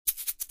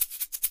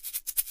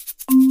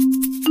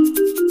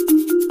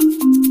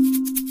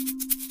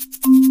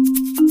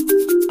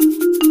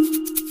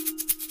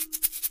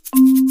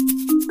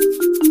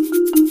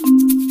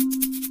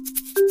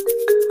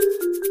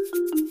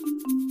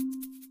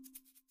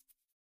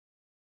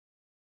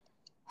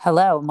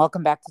Hello, and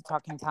welcome back to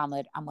Talking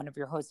Talmud. I'm one of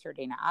your hosts here,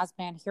 Dana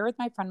Osman, here with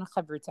my friend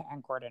Chavruta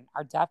and Gordon.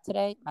 Our daf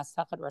today,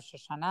 Masachet Rosh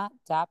Hashanah,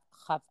 daf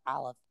Chav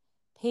Aleph,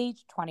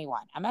 page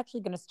 21. I'm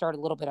actually going to start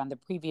a little bit on the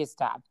previous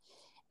daf.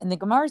 And the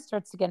Gemara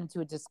starts to get into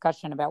a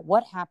discussion about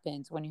what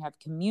happens when you have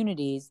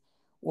communities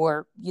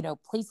or,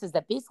 places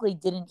that basically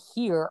didn't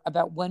hear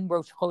about when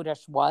Rosh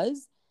Chodesh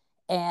was,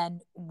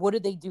 and what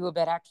do they do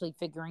about actually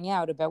figuring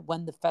out about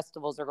when the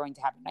festivals are going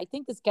to happen. I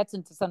think this gets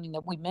into something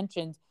that we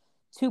mentioned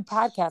 2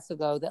 podcasts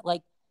ago, that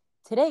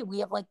today we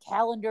have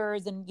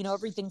calendars and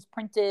everything's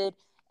printed,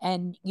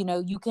 and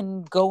you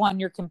can go on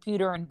your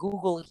computer and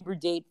Google a Hebrew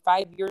date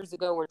 5 years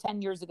ago or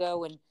 10 years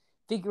ago and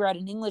figure out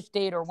an English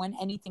date or when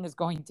anything is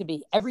going to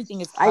be.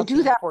 Everything is I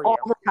do calculated that for all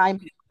you. the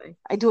time.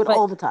 I do it But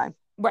all the time.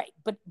 right,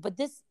 but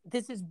this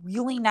is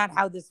really not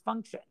how this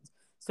functions.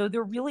 So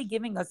they're really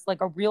giving us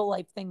a real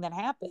life thing that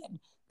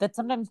happened, that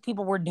sometimes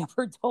people were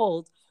never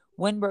told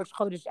when Rosh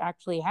Chodesh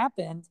actually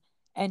happened,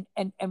 and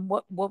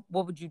what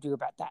would you do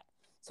about that?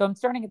 So I'm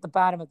starting at the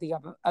bottom of the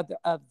of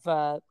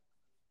Daf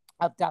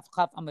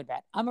Chaf Amud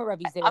Bet. Amar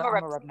Rabbi Zera,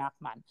 Amar Rab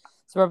Nachman.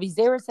 So Rabbi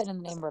Zera said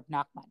in the name of Rab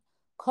Nachman,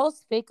 Kol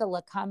Sveka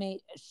Lakame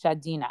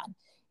Shadinan.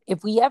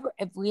 If we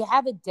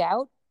have a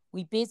doubt,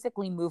 we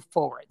basically move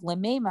forward.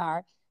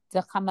 Lemeimar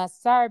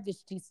Dechamasar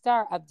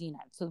Vishtistar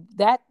Abdinan. So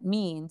that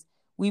means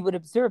we would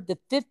observe the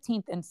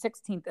 15th and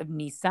 16th of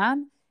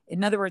Nisan.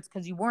 In other words,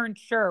 because you weren't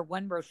sure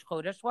when Rosh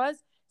Chodesh was,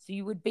 so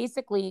you would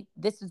basically,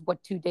 this is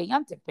what 2-day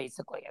Yom Tov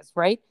basically is,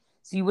 right?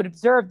 So you would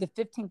observe the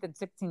 15th and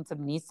 16th of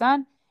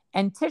Nisan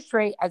and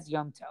Tishrei as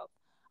Yom Tov.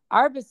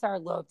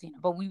 Arbasar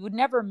Lotina, but we would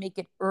never make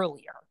it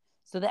earlier.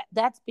 So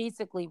that's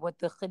basically what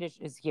the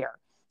Chiddush is here.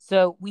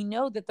 So we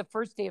know that the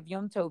first day of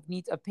Yom Tov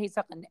needs a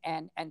Pesach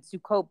and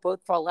Sukkot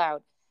both fall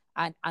out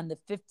on the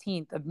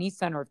 15th of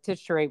Nisan or of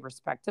Tishrei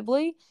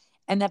respectively.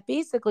 And that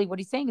basically what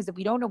he's saying is that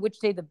we don't know which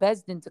day the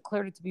Bezdin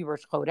declared it to be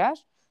Rosh Chodesh.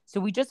 So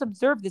we just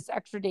observe this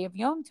extra day of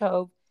Yom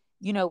Tov.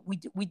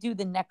 We do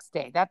the next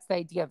day. That's the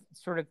idea of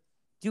sort of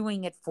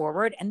doing it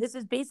forward. And this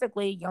is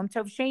basically Yom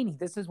Tov Sheni.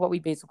 This is what we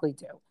basically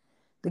do.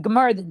 The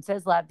Gemara then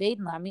says, La Veid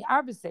Lami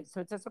Arbasei.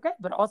 So it says, okay,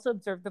 but also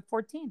observe the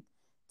 14th.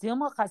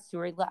 Dilma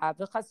Chasuri La'av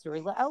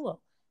Chasuri La'elo.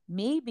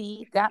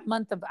 Maybe that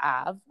month of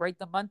Av, right,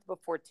 the month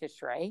before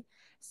Tishrei,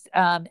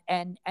 and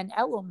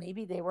Elul,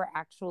 maybe they were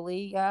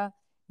actually,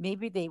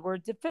 maybe they were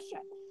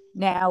deficient.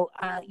 Now,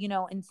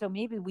 and so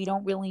maybe we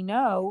don't really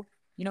know,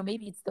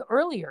 maybe it's the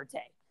earlier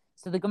day.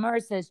 So the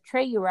Gemara says,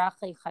 Trey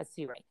Yurache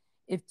Chasire.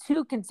 If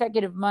 2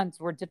 consecutive months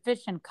were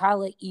deficient,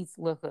 Kala Is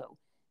Lahu,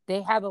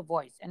 they have a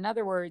voice. In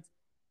other words,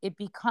 it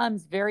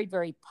becomes very,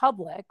 very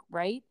public,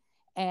 right?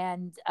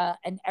 And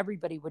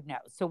everybody would know.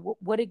 So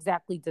what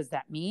exactly does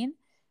that mean?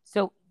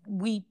 So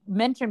we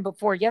mentioned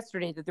before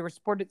yesterday that there was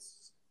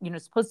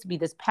supposed to be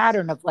this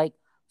pattern of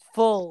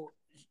full,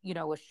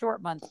 a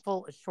short month,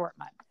 full, a short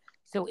month.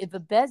 So if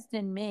a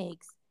Bezdin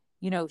makes,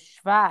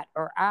 Shvat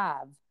or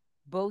Av,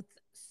 both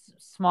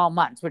small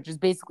months, which is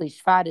basically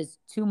Shvat is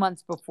 2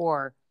 months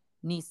before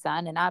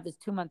Nisan and Av is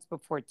 2 months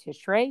before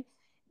Tishrei,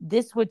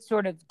 this would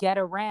sort of get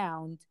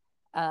around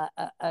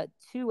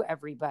to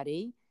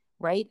everybody,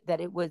 right?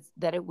 That it was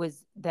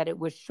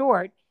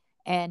short,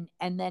 and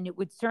then it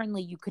would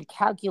certainly, you could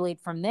calculate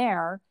from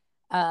there,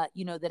 that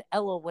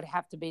Elul would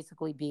have to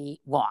basically be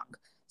long.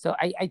 So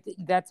I think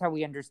that's how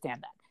we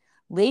understand that.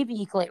 Levi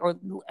Ikale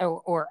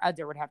or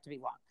Adar would have to be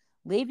long.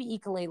 Levi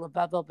Ikale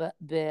leBavel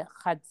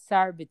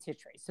beChadsar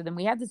b'Tishrei. So then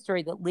we have the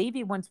story that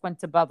Levi once went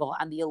to Bavel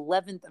on the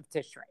 11th of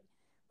Tishrei,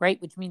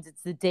 right? Which means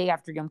it's the day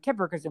after Yom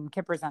Kippur, because Yom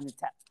Kippur is on the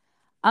 10th.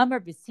 Amar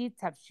b'sit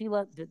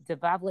tavshila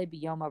devavle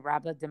b'yoma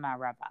rabba dema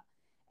rabba.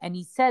 And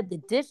he said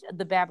the dish of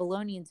the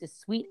Babylonians is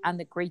sweet on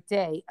the great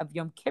day of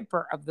Yom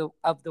Kippur of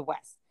the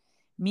West.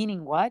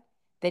 Meaning what?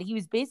 That he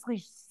was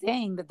basically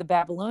saying that the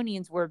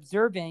Babylonians were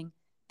observing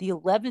the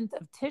 11th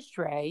of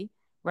Tishrei,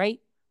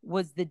 right,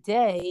 was the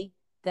day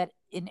that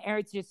in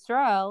Eretz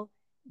Yisrael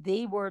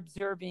they were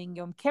observing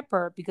Yom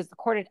Kippur, because the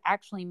court had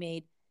actually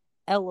made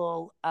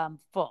Elul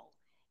full.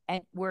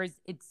 And whereas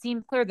it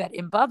seemed clear that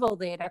in Bavel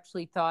they had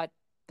actually thought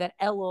that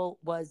Elul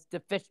was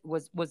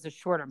was a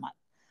shorter month.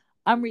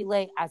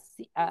 Amrile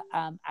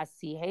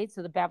Asihed.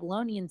 So the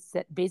Babylonians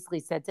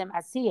basically said to him,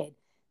 Asihed,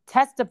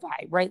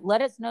 testify, right?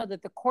 Let us know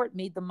that the court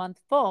made the month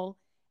full,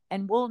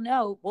 and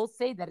we'll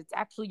say that it's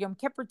actually Yom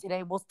Kippur today,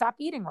 and we'll stop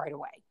eating right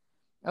away.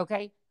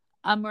 Okay?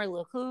 Amar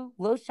Lahu,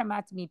 Lo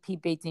Shamat Mi Pi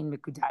Beitin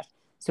Mikudash.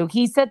 So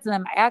he said to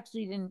them, I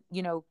actually didn't,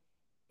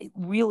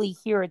 really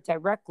hear it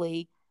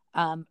directly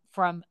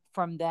from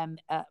them.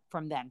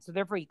 So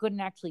therefore, he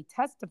couldn't actually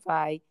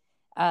testify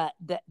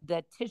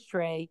that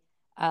Tishrei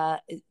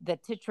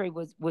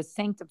was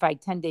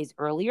sanctified 10 days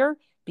earlier,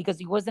 because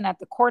he wasn't at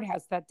the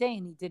courthouse that day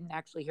and he didn't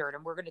actually hear it.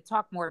 And we're going to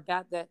talk more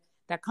about that.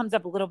 That comes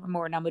up a little bit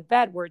more in Amud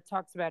Bet, where it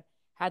talks about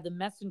how the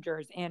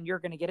messengers, and you're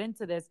going to get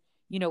into this,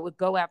 would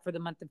go out for the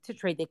month of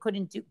Tishrei. They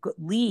couldn't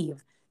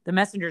leave the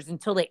messengers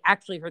until they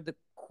actually heard the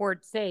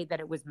court say that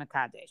it was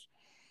Makadesh.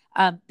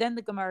 Then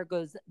the Gemara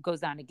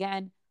goes on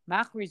again.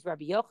 Machriz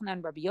Rabbi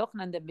Yochanan. Rabbi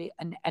Yochanan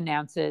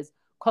announces,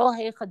 Kol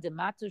heicha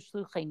dematu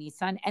shluchei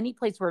Nisan, any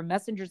place where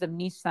messengers of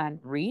Nisan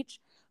reach,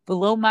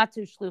 below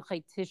matu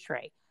shluchei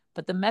Tishrei,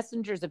 but the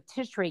messengers of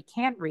Tishrei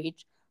can't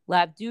reach,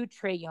 lavdu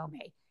tre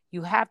yome.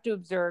 You have to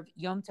observe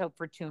Yom Tov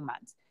for 2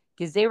 months.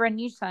 Gezerah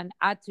Nisan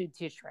atu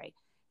Tishrei.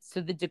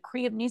 So the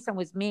decree of Nisan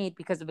was made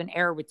because of an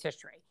error with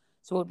Tishrei.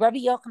 So what Rabbi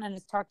Yochanan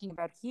is talking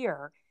about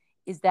here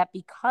is that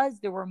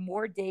because there were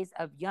more days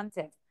of Yom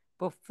Tov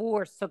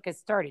before Sukkot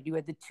started, you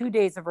had the 2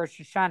 days of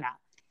Rosh Hashanah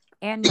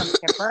and Yom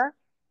Kippur,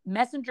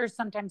 messengers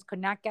sometimes could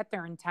not get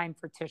there in time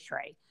for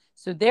Tishrei.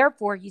 So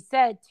therefore, he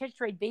said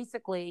Tishrei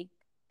basically,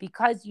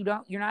 because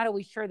you're not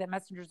always sure that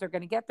messengers are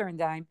going to get there in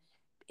time.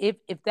 If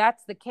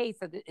that's the case,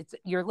 that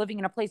you're living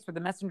in a place where the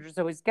messengers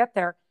always get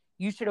there,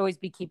 you should always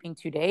be keeping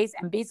 2 days.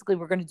 And basically,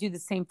 we're going to do the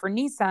same for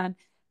Nisan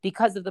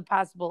because of the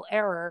possible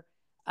error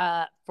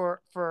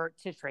for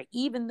Tishrei.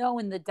 Even though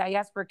in the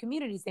diaspora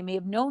communities they may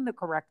have known the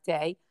correct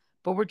day,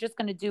 but we're just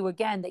going to do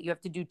again that you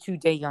have to do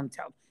 2-day Yom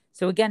Tov.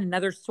 So again,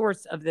 another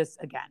source of this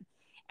again.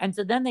 And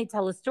so then they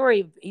tell a story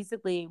of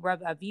basically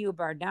Rabbi Avihu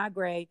bar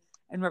Nagre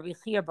and Rabbi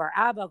Chia bar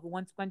Abba, who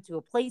once went to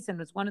a place and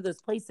was one of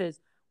those places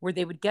where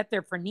they would get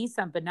there for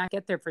Nisan, but not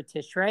get there for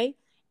Tishrei.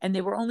 And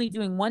they were only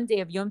doing 1 day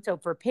of Yom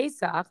Tov for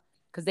Pesach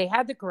because they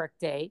had the correct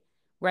day,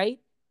 right?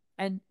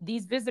 And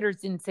these visitors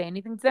didn't say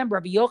anything to them.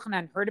 Rabbi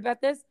Yochanan heard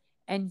about this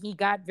and he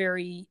gets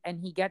very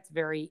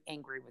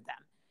angry with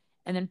them.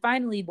 And then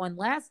finally, one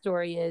last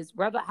story is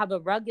Rava Hava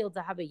Ragil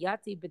to Hava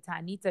Yati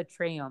B'Tanita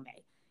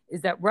Treyome,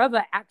 is that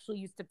Rava actually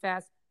used to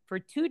fast for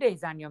 2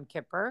 days on Yom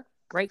Kippur,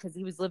 right? Because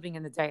he was living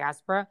in the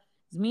diaspora.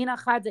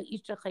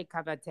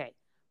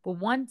 But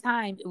one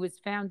time it was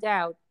found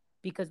out,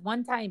 because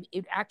one time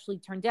it actually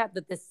turned out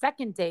that the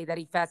second day that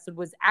he fasted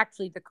was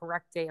actually the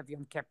correct day of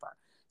Yom Kippur.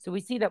 So we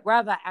see that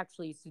Rava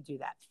actually used to do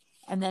that.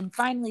 And then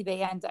finally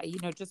they end,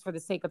 just for the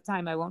sake of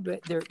time, I won't do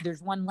it.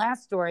 There's one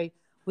last story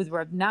with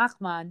Rav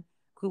Nachman,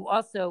 who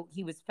also,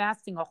 he was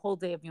fasting a whole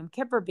day of Yom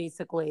Kippur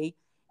basically.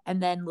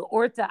 And then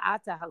L'orta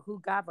ata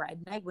hahu gavra,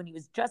 at night when he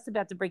was just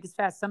about to break his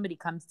fast, somebody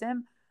comes to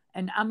him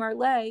and Amar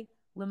le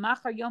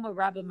l'machar yoma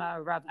rabba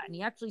ma'arava. And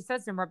he actually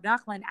says to him, Rab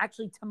Nachman,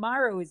 actually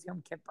tomorrow is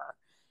Yom Kippur.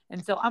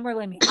 And so Amar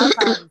le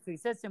mi'achar, so he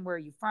says to him, where are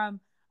you from?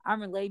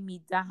 Amar le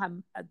mi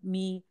dam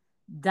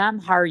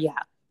harya.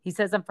 He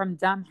says, I'm from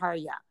Dam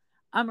Harya.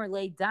 Amar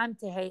le dam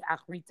tehe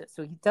achrita.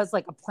 So he does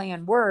like a play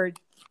on word,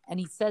 and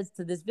he says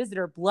to this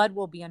visitor, blood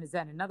will be on his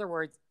end. In other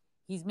words,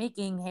 he's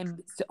making him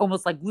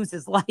almost like lose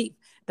his life,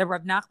 that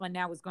Rav Nachman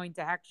now is going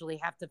to actually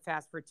have to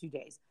fast for 2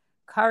 days.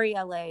 Kari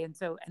Ale, and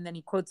then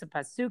he quotes a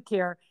pasuk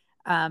here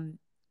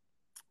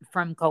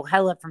from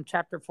Kohelet from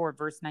chapter 4,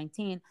 verse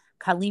 19.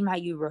 Kalim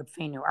hayu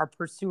rodfenu, our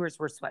pursuers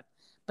were swift.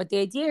 But the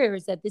idea here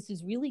is that this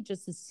is really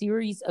just a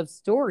series of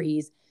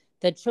stories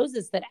that shows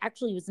us that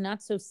actually it was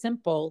not so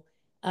simple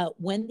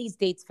when these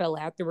dates fell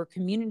out. There were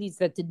communities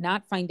that did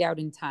not find out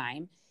in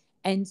time.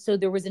 And so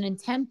there was an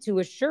attempt to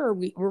assure,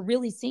 we're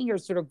really seeing here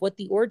sort of what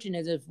the origin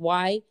is of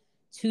why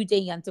 2-day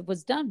Yom Tov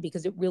was done,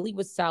 because it really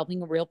was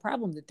solving a real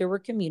problem, that there were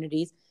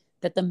communities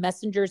that the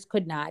messengers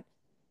could not,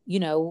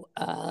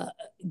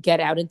 get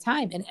out in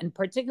time. And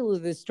particularly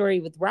the story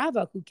with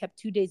Rava, who kept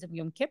 2 days of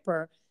Yom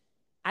Kippur.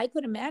 I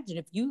could imagine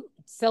if you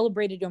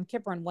celebrated Yom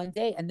Kippur on one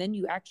day and then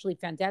you actually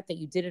found out that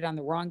you did it on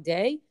the wrong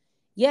day,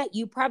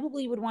 you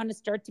probably would want to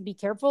start to be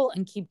careful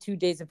and keep 2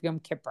 days of Yom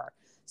Kippur.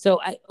 So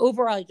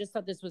overall, I just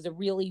thought this was a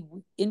really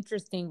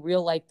interesting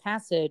real life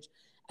passage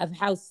of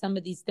how some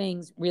of these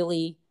things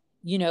really,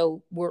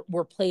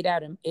 were played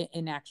out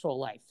in actual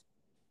life.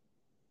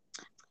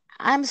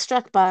 I'm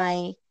struck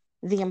by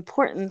the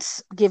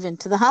importance given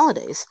to the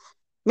holidays,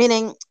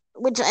 meaning,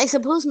 which I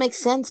suppose makes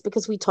sense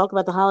because we talk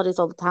about the holidays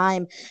all the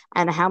time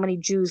and how many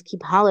Jews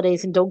keep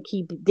holidays and don't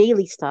keep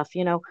daily stuff,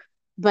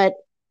 but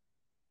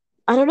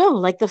I don't know,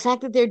 like the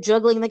fact that they're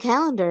juggling the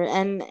calendar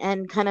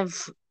and kind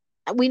of,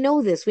 we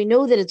know this, we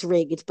know that it's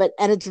rigged,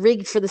 and it's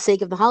rigged for the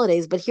sake of the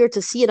holidays, but here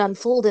to see it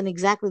unfold in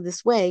exactly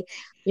this way,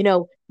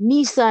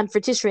 Nisan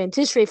for Tishrei and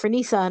Tishrei for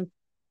Nisan,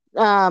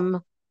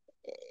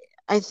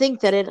 I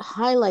think that it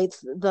highlights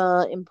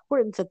the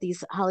importance that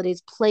these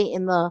holidays play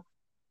in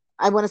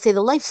I want to say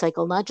the life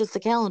cycle, not just the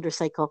calendar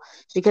cycle,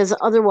 because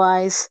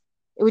otherwise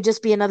it would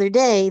just be another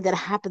day that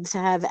happens to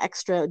have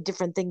extra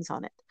different things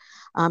on it.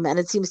 And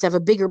it seems to have a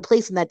bigger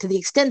place in that, to the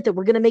extent that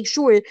we're going to make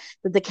sure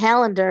that the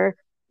calendar,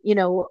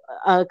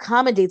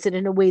 accommodates it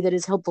in a way that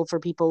is helpful for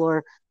people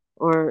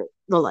or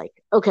the like.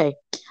 Okay.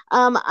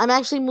 I'm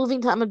actually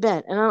moving to Amud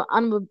Bet, and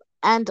on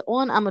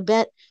Amud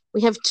Bet,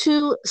 we have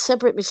 2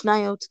 separate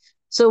Mishnayot.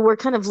 So we're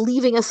kind of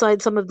leaving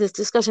aside some of this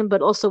discussion,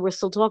 but also we're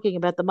still talking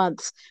about the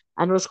months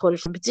and Rosh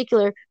Chodesh in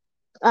particular.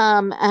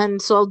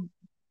 And so I'll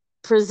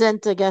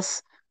present, I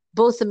guess,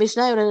 both the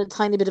Mishnayot and a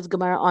tiny bit of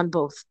Gemara on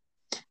both.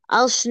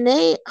 Al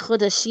Shnei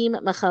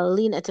Chodashim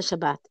Machalin et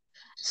Shabbat.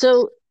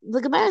 So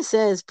the Gemara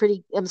says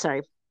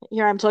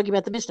here I'm talking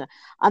about the Mishnah.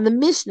 On the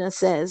Mishnah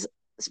says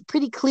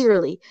pretty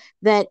clearly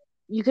that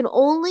you can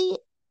only,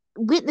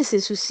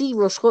 witnesses who see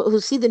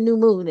the new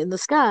moon in the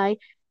sky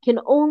can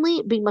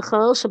only be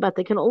Machal Shabbat.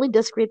 They can only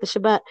desecrate the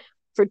Shabbat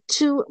for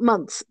 2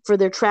 months for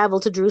their travel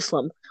to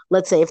Jerusalem.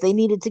 let's say, if they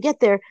needed to get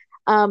there,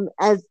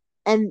 as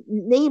and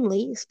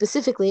namely,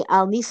 specifically,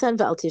 al Nisan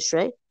ve'al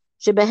Tishrei,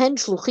 shebehen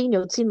shluchim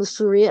yotzin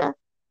l'Surya,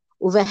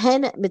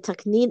 uvehen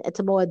mitaknin et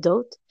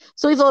moadot.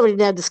 So we've already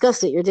now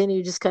discussed it. Yordana,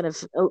 you just kind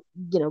of,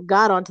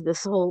 got onto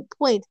this whole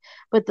point.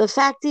 But the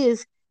fact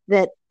is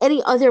that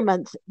any other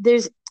month,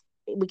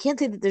 we can't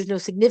say that there's no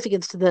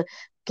significance to the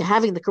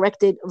having the correct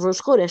date of Rosh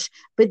Chodesh,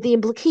 but the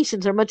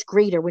implications are much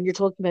greater when you're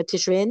talking about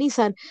Tishrei and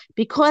Nisan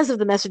because of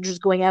the messengers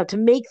going out to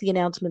make the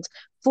announcements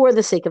for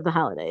the sake of the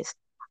holidays.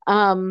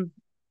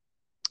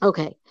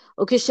 Okay.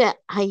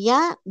 וכשהיה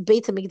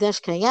בית המקדש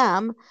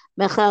קיים,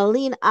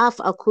 מחללים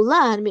אף על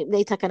כולן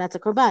מפני תקנת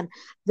הקורבן.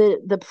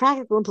 The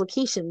practical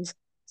implications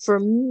for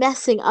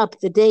messing up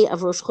the day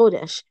of Rosh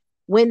Chodesh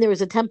when there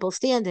was a temple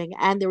standing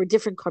and there were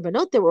different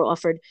korbanot that were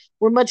offered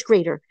were much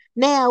greater.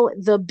 Now,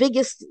 the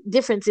biggest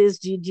difference is,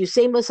 did you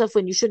say Musaf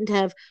when you shouldn't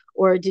have,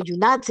 or did you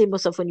not say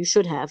Musaf when you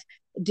should have?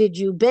 Did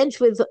you bench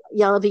with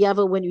Ya'aleh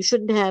V'yavo when you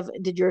shouldn't have?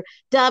 Did your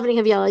davening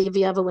have Ya'aleh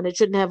V'yavo when it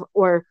shouldn't have?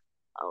 Or,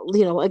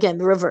 again,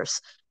 the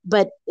reverse.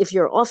 But if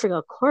you're offering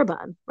a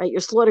korban, right,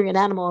 you're slaughtering an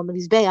animal on the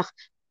Mizbeach,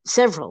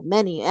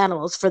 many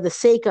animals for the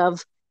sake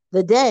of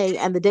the day,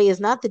 and the day is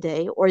not the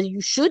day, or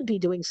you should be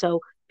doing so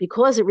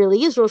because it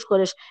really is Rosh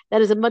Chodesh,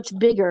 that is a much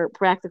bigger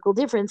practical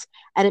difference,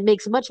 and it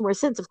makes much more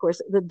sense, of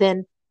course, that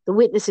then the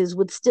witnesses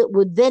would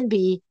then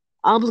be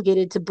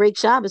obligated to break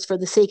Shabbos for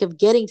the sake of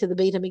getting to the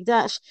Beit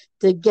HaMikdash,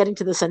 to getting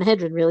to the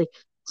Sanhedrin, really,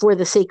 for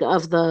the sake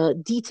of the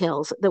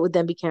details that would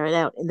then be carried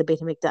out in the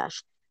Beit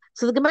HaMikdash.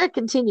 So the Gemara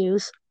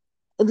continues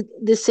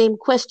the same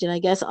question, I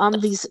guess, on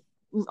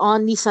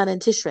Nisan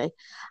and Tishrei.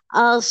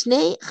 Al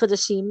Shnei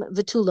Chodashim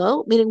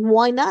V'tulo, meaning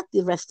why not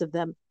the rest of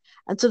them?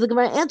 And so the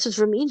Gemara answers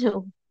from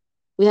Inu.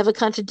 We have a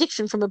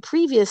contradiction from a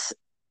previous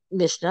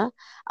Mishnah.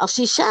 Al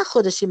Shisha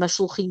Chodashim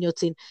Hashluchim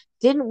Yotzin.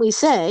 Didn't we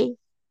say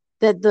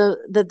that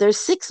there's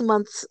 6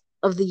 months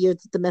of the year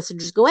that the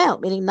messengers go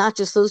out, meaning not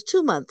just those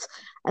 2 months?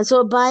 And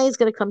so Abai is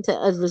going to come to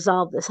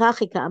resolve this.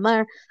 Hachika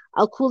Amar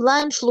Al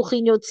Kulan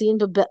Shluchim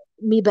Yotzin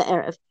Mi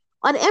Ba'erev.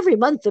 On every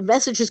month, the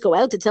messengers go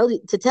out to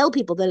tell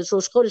people that it's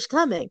Rosh Chodesh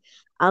coming.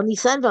 Al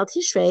Nisan Val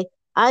Tishrei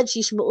Ad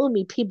Shishma'u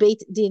Mi Pi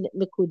Beit Din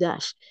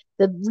Mikudash.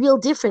 The real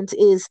difference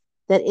is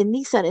that in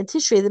Nisan and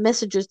Tishrei, the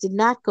messengers did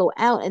not go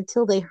out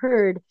until they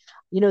heard,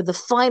 the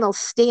final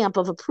stamp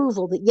of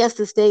approval that yes,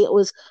 this day it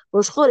was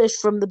Rosh Chodesh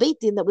from the Beit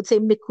Din that would say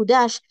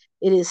Mikudash,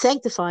 it is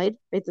sanctified,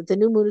 right? That the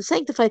new moon is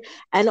sanctified,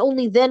 and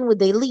only then would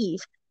they leave.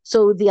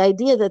 So the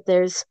idea that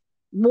there's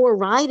more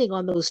riding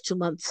on those 2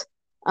 months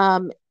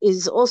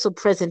is also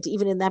present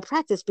even in that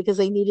practice, because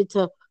they needed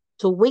to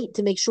wait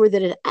to make sure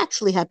that it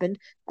actually happened.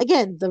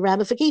 Again, the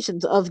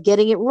ramifications of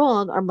getting it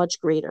wrong are much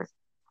greater.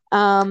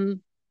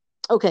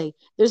 Okay,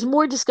 there's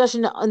more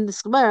discussion on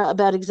this Gemara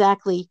about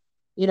exactly,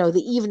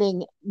 the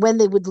evening, when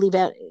they would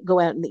go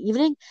out in the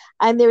evening,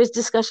 and there is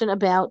discussion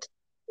about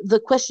the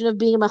question of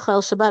being a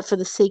Machal Shabbat for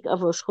the sake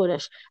of Rosh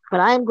Chodesh. But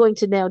I'm going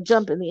to now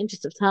jump, in the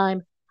interest of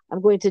time,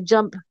 I'm going to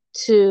jump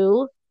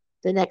to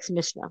the next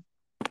Mishnah.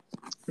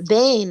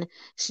 Ben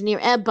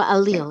shnir'eh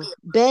ba'alil,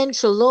 ben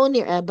shelo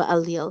nir'eh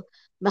ba'alil,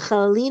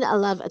 mechalalin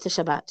alav et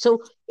Shabbat.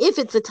 So if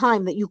it's the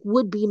time that you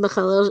would be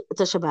mechalel et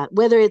Shabbat,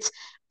 whether it's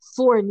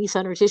for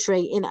Nisan or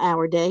Tishrei in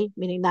our day,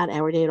 meaning not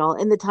our day at all,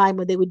 in the time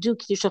when they would do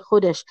Kiddusha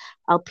Chodesh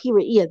al pi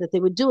re'iyah, that they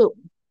would do it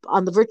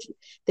on the virtue,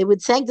 they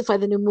would sanctify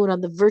the new moon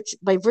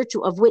by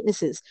virtue of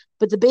witnesses,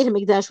 but the Beit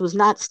HaMikdash was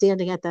not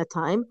standing at that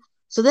time.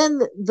 So then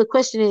the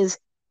question is,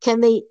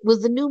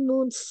 was the new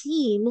moon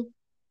seen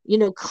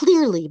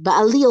clearly?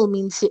 Ba'alil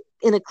means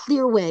in a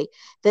clear way,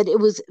 that it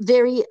was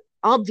very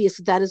obvious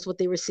that is what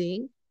they were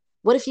seeing.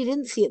 What if you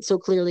didn't see it so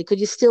clearly?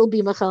 Could you still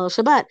be Machal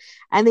Shabbat?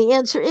 And the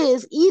answer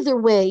is, either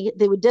way,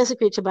 they would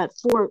desecrate Shabbat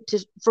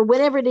for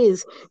whatever it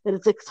is, that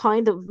it's a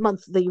kind of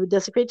month that you would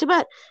desecrate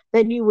Shabbat,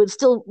 then you would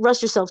still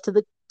rush yourself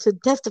to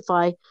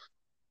testify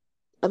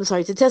at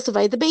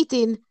the Beit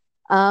Din,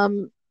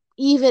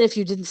 even if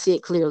you didn't see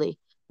it clearly.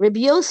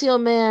 Rabbi Yossi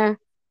Omer,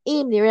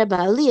 Im nireh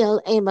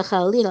ba'alil, ein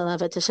machalin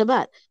alav et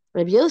Shabbat.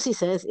 Rabbi Yossi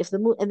says, if the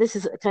moon, and this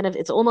is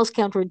it's almost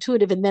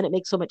counterintuitive, and then it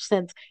makes so much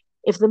sense.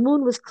 If the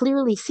moon was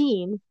clearly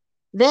seen,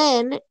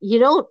 then you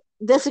don't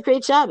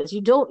desecrate Shabbos.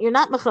 You're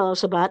not Machal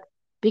Shabbat,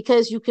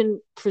 because you can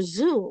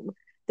presume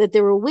that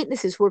there were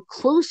witnesses who were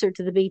closer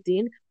to the Beit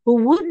Din who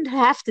wouldn't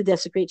have to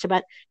desecrate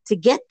Shabbat to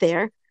get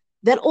there,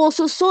 that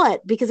also saw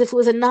it. Because if it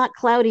was a not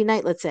cloudy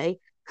night, let's say,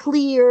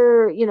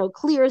 clear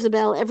as a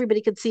bell,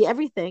 everybody could see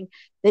everything,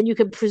 then you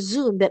can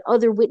presume that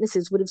other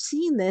witnesses would have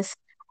seen this,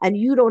 and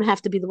you don't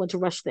have to be the one to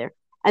rush there.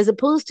 As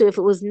opposed to, if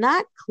it was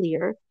not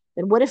clear,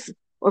 then what if,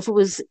 or if it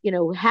was,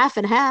 half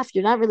and half,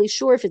 you're not really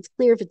sure if it's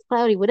clear, if it's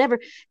cloudy, whatever,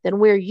 then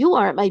where you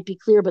are, it might be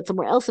clear, but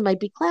somewhere else it might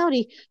be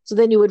cloudy. So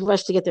then you would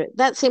rush to get there.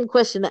 That same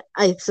question,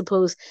 I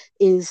suppose,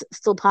 is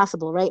still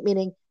possible, right?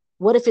 Meaning,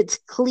 what if it's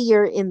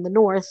clear in the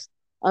north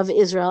of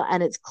Israel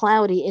and it's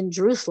cloudy in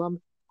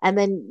Jerusalem, and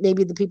then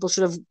maybe the people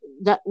should have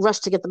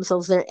rushed to get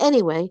themselves there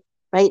anyway,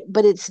 right?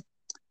 But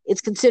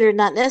it's considered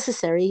not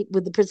necessary,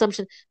 with the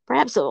presumption,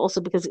 perhaps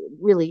also because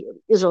really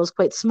Israel is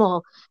quite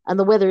small and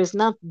the weather is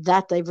not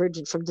that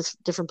divergent from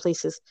different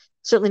places,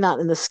 certainly not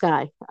in the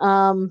sky.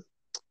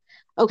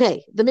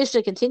 Okay, the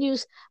Mishnah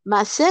continues.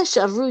 Maseh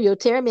shavru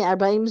yoter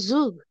me'arbaim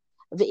zug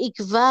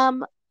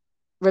ve'ikvam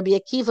Rabbi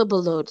Akiva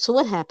belod. So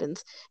what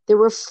happens? There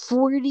were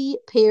 40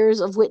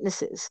 pairs of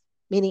witnesses,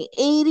 meaning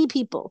 80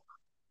 people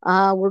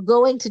were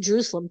going to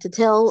Jerusalem to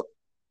tell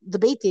the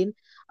Beit Din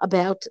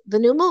about the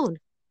new moon.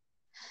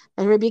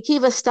 And Rabbi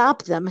Akiva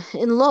stopped them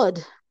in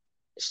Lod,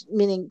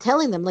 meaning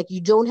telling them, like,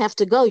 you don't have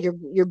to go.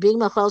 You're being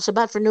Machal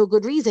Shabbat for no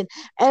good reason.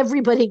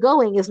 Everybody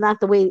going is not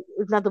the way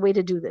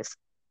to do this.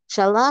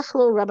 Shalach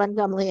lo Rabban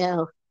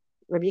Gamliel.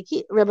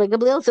 Rabbi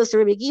Gamliel says to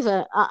Rabbi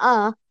Akiva,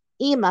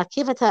 ima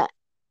kivata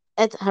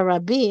et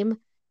harabim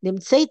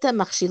nimtzeita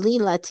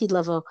machshilin la'atid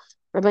lavo.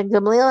 Rabbi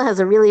Gamliel has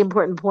a really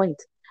important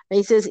point.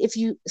 He says, if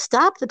you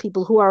stop the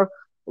people who are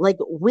like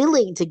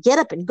willing to get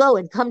up and go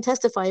and come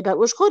testify about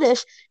Rosh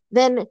Chodesh,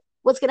 then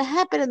what's going to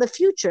happen in the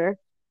future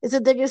is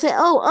that they're going to say,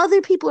 oh,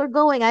 other people are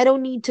going, I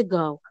don't need to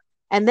go.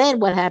 And then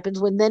what happens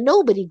when then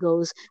nobody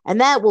goes? And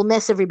that will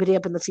mess everybody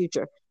up in the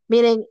future.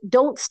 Meaning,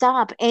 don't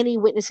stop any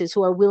witnesses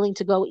who are willing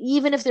to go,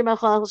 even if they're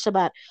Machal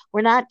Shabbat.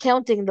 We're not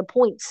counting the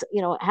points,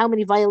 how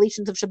many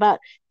violations of Shabbat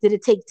did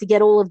it take to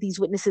get all of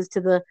these witnesses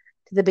to the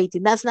Beit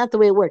Din. That's not the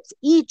way it works.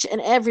 Each and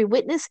every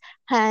witness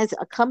has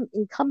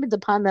incumbent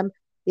upon them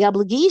the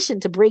obligation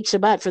to break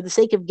Shabbat for the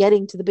sake of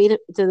getting to the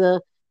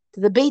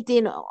Beit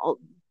Din,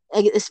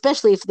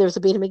 especially if there's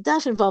a Beit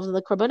HaMikdash involved in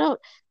the Korbanot,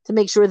 to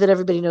make sure that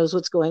everybody knows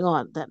what's going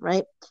on then,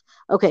 right?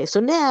 Okay, so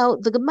now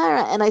the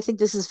Gemara, and I think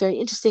this is very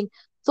interesting,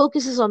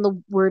 focuses on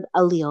the word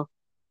alil.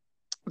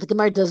 The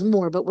Gemara does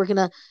more, but we're going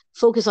to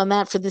focus on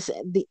that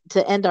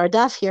to end our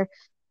daf here.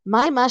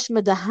 My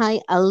mashma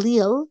dahai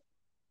alil,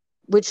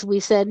 which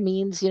we said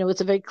means,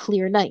 it's a very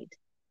clear night.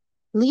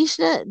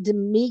 Lishna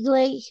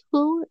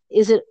demiglehu,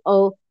 is it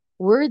a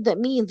word that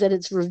means that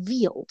it's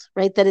revealed,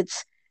 right? That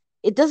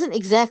it doesn't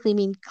exactly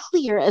mean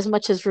clear as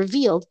much as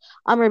revealed.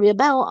 Amar Rabbi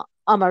Abau,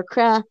 Amar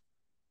Kra.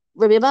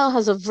 Rabbi Abau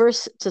has a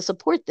verse to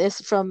support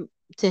this from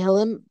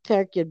Tehillim,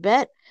 Perek Yud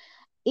Bet.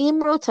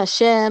 Imrot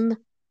Hashem,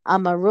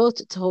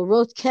 Amarot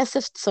Torot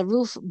Kesef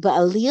Tzaruf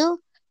Ba'alil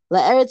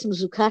La'eretz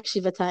Muzukak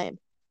Shivatayim.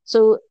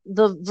 So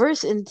the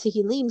verse in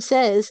Tehillim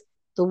says,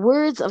 the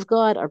words of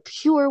God are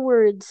pure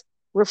words,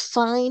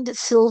 refined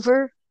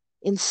silver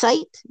in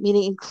sight,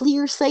 meaning in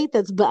clear sight.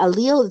 That's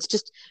Ba'alil. It's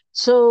just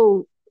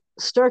so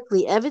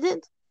starkly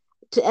evident.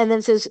 And then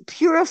it says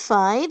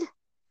purified,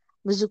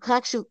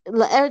 La'eretz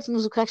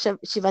Muzukak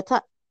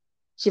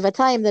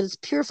Shivatayim, that is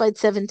purified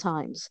 7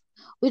 times.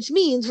 Which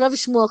means Rav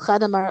Shmuel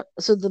Chad Amar.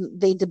 So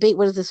they debate,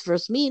 what does this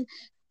verse mean?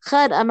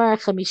 Chad Amar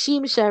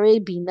Chamishim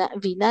Sharei Bina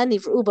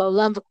Nivru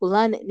Ba'olam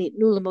V'Kulan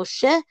Nitnu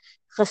LeMoshe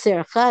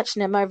Chaser Achat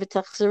Shneimar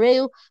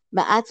V'Tachzereu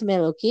Ma'at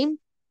Melokim.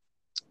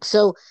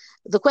 So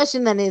the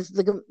question then is,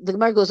 the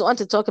Gemara goes on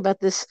to talk about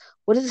this.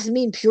 What does this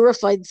mean?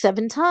 Purified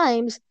 7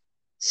 times.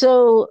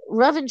 So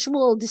Rav and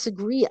Shmuel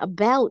disagree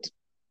about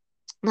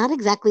not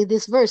exactly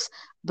this verse,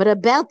 but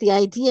about the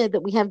idea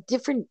that we have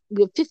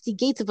 50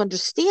 gates of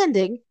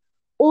understanding.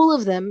 All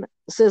of them,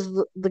 says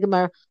the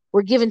Gemara,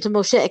 were given to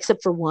Moshe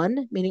except for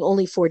one, meaning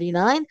only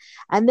 49.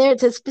 And there it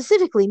says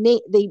specifically,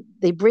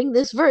 they bring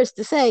this verse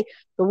to say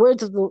the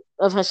words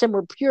of Hashem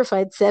were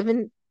purified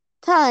 7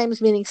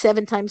 times, meaning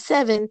 7 times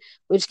 7,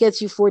 which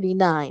gets you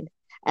 49.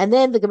 And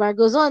then the Gemara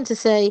goes on to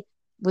say,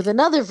 with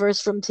another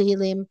verse from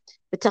Tehillim,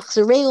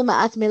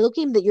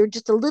 that you're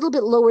just a little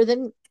bit lower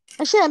than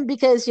Hashem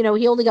because, he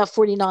only got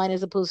 49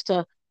 as opposed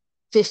to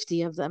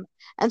 50 of them.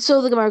 And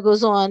so the Gemara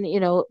goes on,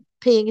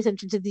 paying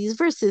attention to these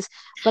verses.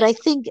 But I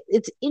think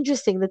it's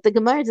interesting that the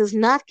Gemara does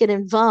not get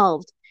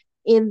involved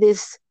in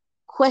this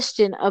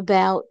question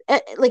about,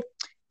 like,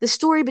 the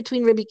story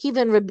between Rabbi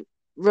Akiva and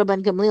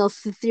Rabban Gamliel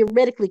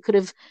theoretically could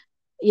have,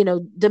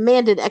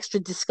 demanded extra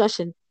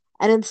discussion.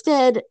 And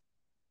instead,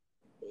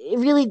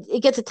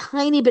 it gets a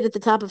tiny bit at the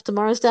top of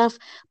tomorrow's daf,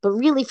 but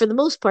really, for the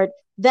most part,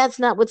 that's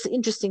not what's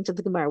interesting to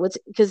the Gemara.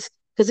 Because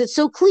it's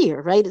so clear,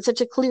 right? It's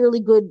such a clearly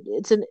good,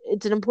 it's an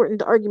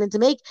important argument to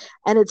make,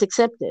 and it's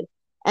accepted.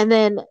 And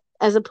then,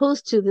 as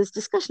opposed to this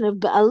discussion of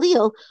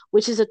Ba'alil,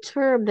 which is a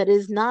term that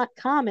is not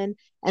common,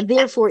 and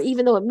therefore,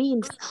 even though it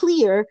means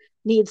clear,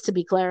 needs to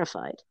be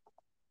clarified.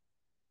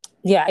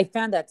 Yeah, I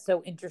found that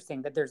so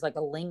interesting that there's like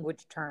a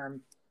language term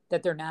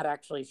that they're not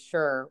actually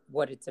sure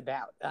what it's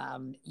about,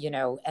 and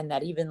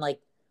that even like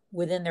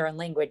within their own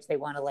language, they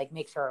want to like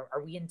make sure,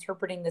 are we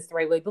interpreting this the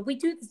right way? But we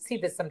do see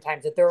this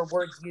sometimes, that there are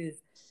words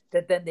used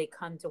that then they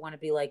come to want to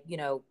be like,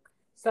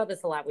 saw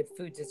this a lot with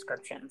food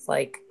descriptions,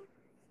 like,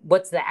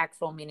 what's the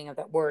actual meaning of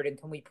that word, and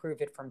can we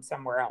prove it from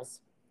somewhere else?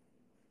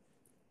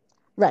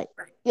 Right.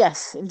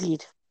 Yes,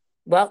 indeed.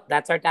 Well,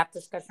 that's our DAP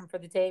discussion for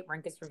the day.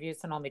 Rank us reviews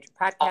on all major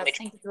podcasts.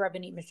 Thank you to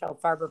Rabbanit Michelle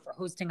Farber for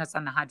hosting us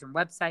on the Hadran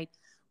website.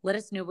 Let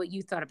us know what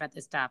you thought about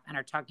this DAP on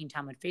our Talking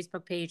Talmud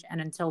Facebook page.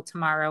 And until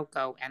tomorrow,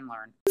 go and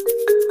learn.